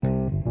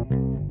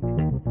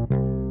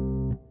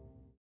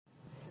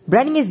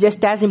Branding is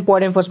just as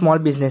important for small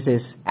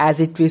businesses as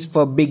it is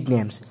for big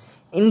names.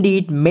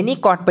 Indeed, many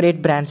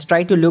corporate brands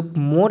try to look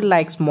more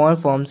like small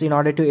firms in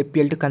order to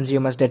appeal to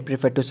consumers that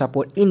prefer to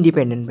support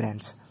independent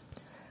brands.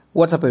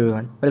 What's up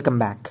everyone? Welcome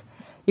back.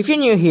 If you're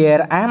new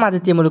here, I am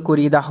Aditya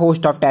Mulukuri, the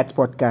host of Tats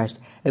Podcast,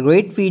 a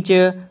great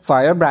feature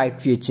for your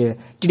bright future.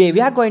 Today we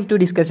are going to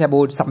discuss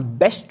about some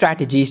best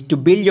strategies to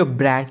build your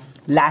brand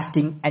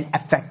lasting and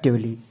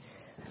effectively.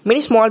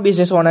 Many small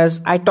business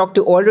owners I talk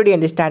to already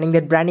understanding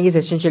that branding is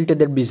essential to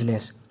their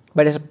business,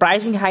 but a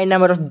surprising high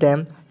number of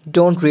them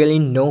don't really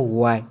know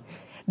why.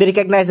 They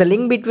recognize the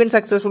link between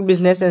successful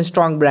business and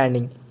strong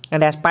branding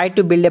and aspire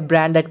to build a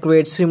brand that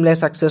creates similar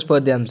success for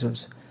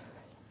themselves.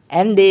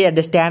 And they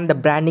understand the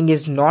branding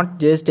is not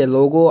just a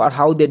logo or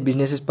how their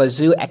business is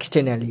perceived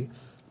externally.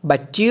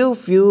 But too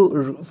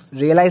few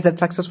realize that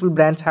successful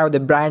brands have the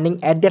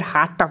branding at their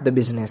heart of the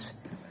business.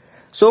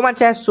 So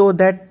much as so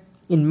that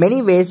in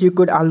many ways you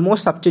could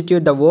almost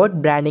substitute the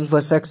word branding for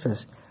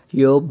success,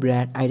 your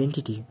brand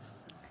identity.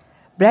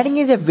 Branding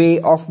is a way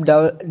of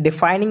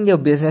defining your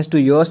business to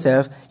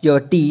yourself,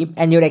 your team,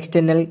 and your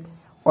external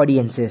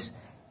audiences.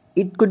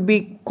 It could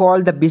be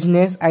called the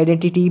business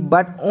identity,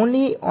 but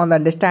only on the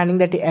understanding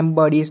that it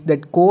embodies the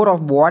core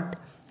of what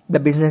the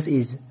business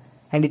is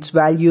and its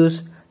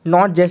values,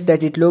 not just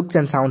that it looks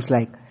and sounds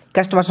like.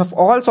 Customers of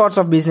all sorts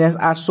of business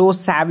are so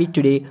savvy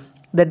today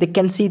that they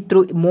can see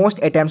through most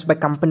attempts by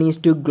companies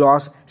to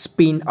gloss,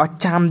 spin, or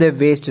charm their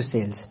ways to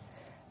sales.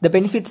 The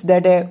benefits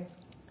that a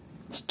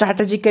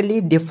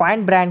strategically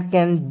defined brand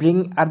can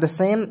bring are the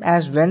same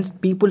as when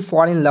people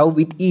fall in love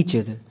with each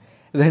other.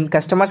 When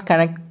customers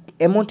connect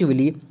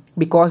emotively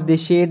because they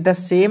share the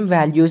same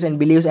values and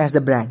beliefs as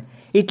the brand,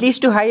 it leads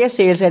to higher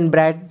sales and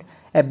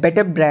a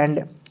better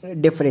brand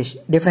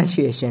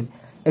differentiation.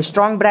 A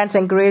strong brand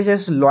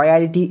encourages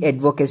loyalty,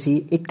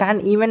 advocacy. It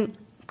can even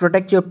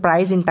protect your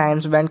price in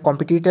times when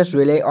competitors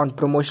rely on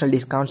promotional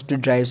discounts to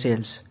drive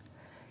sales.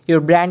 Your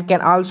brand can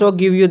also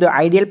give you the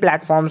ideal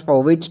platforms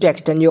for which to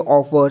extend your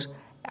offers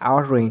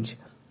or range.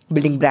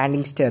 Building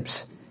branding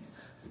steps.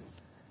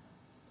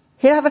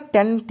 Here are the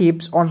 10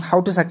 tips on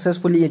how to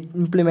successfully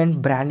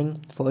implement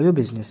branding for your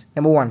business.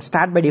 Number 1.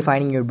 Start by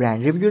defining your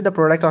brand. Review the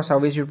product or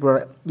service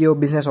your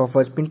business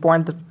offers.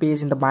 Pinpoint the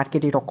space in the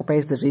market it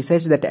occupies. The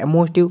research that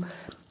emotive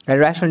and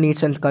rational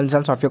needs and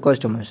concerns of your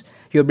customers.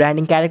 Your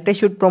branding character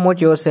should promote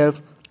yourself,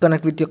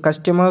 connect with your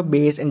customer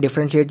base, and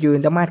differentiate you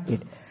in the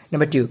market.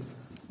 Number 2.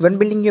 When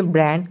building your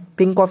brand,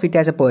 think of it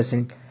as a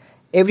person.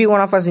 Every one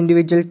of us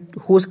individual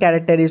whose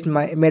character is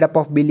made up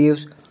of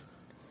beliefs,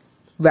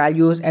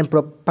 values, and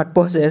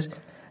purposes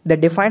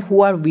that define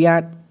we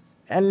are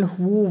and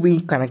who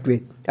we connect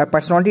with. Our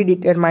personality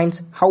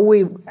determines how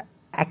we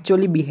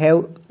actually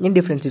behave in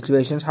different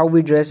situations, how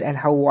we dress, and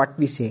what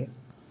we say.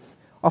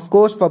 Of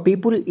course, for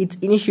people, it's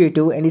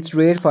initiative and it's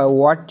rare for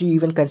what you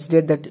even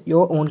consider that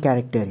your own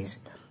character is.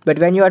 But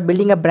when you are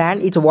building a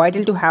brand, it's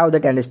vital to have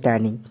that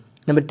understanding.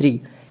 Number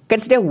 3.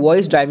 Consider what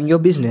is driving your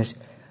business.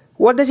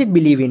 What does it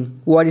believe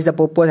in? What is the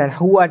purpose and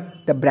who are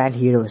the brand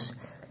heroes?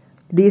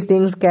 These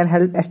things can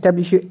help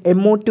establish your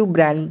emotive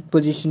brand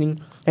positioning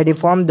and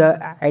inform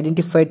the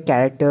identified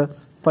character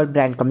for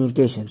brand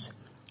communications.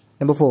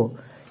 Number 4.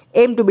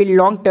 Aim to build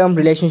long-term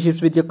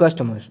relationships with your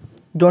customers.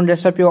 Don't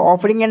dress up your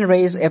offering and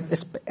raise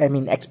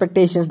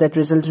expectations that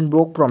result in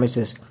broke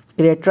promises.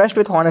 Create trust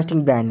with honest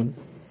in branding.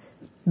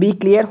 Be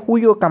clear who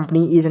your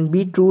company is and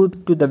be true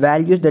to the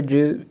values that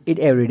drive it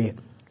every day.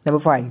 Number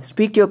 5.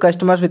 Speak to your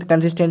customers with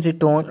consistency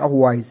tone of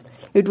voice.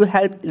 It will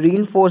help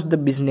reinforce the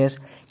business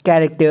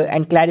character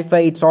and clarify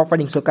its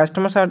offering so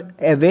customers are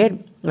aware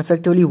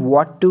effectively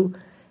what to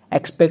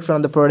expect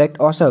from the product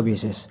or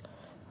services.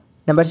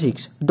 Number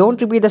 6.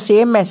 Don't repeat the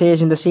same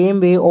message in the same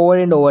way over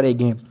and over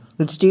again.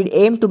 Instead,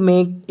 aim to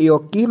make your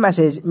key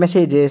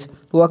messages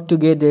work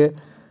together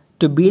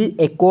to build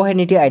a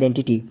coherent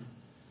identity.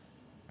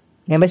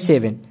 Number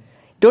 7.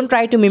 Don't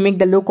try to mimic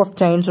the look of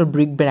chains or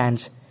big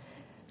brands.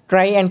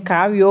 Try and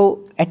carve your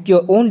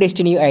own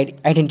destiny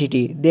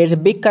identity. There's a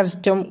big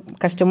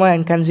customer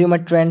and consumer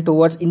trend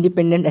towards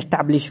independent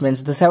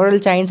establishments. The several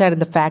chains are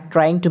in fact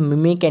trying to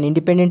mimic and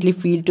independently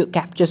feel to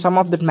capture some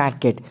of that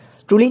market.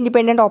 Truly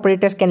independent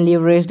operators can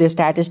leverage their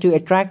status to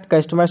attract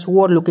customers who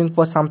are looking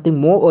for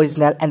something more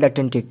original and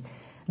authentic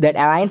that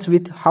aligns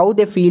with how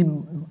they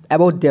feel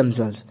about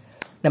themselves.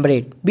 Number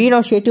 8. Be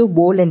innovative,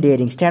 bold, and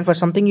daring. Stand for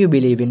something you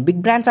believe in.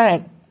 Big brands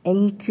are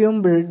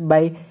encumbered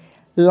by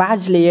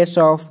large layers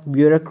of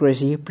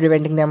bureaucracy,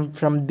 preventing them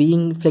from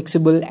being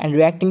flexible and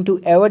reacting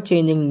to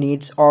ever-changing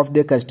needs of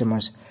their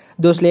customers.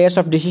 Those layers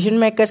of decision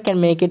makers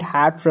can make it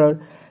hard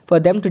for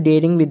them to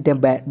daring with their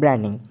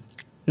branding.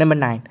 Number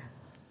 9.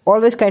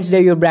 Always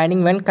consider your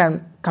branding when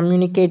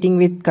communicating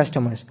with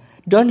customers.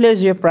 Don't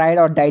lose your pride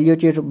or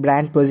dilute your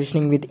brand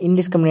positioning with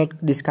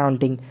indiscriminate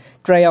discounting.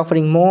 Try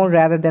offering more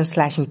rather than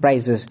slashing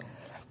prices.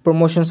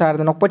 Promotions are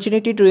an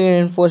opportunity to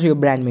reinforce your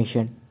brand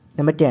mission.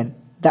 Number 10.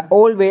 The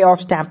old way of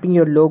stamping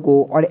your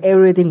logo on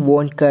everything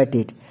won't cut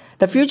it.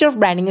 The future of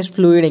branding is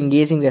fluid,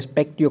 engaging,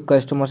 respect your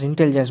customers'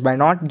 intelligence by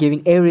not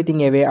giving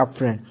everything away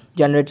upfront.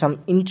 Generate some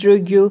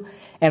intrigue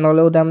and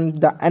allow them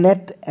the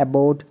unearth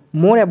about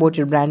more about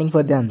your branding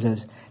for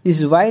themselves. This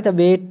is why the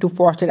way to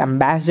foster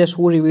ambassadors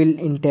who reveal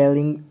in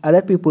telling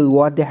other people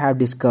what they have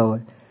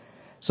discovered.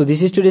 So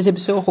this is today's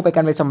episode. Hope I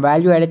conveyed some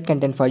value added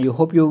content for you.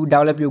 Hope you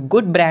develop your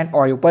good brand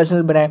or your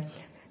personal brand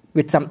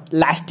with some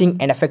lasting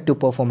and effective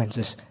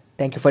performances.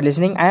 Thank you for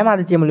listening. I am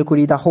Aditya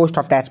Mulukuri, the host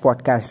of Tats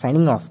Podcast,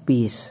 signing off.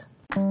 Peace.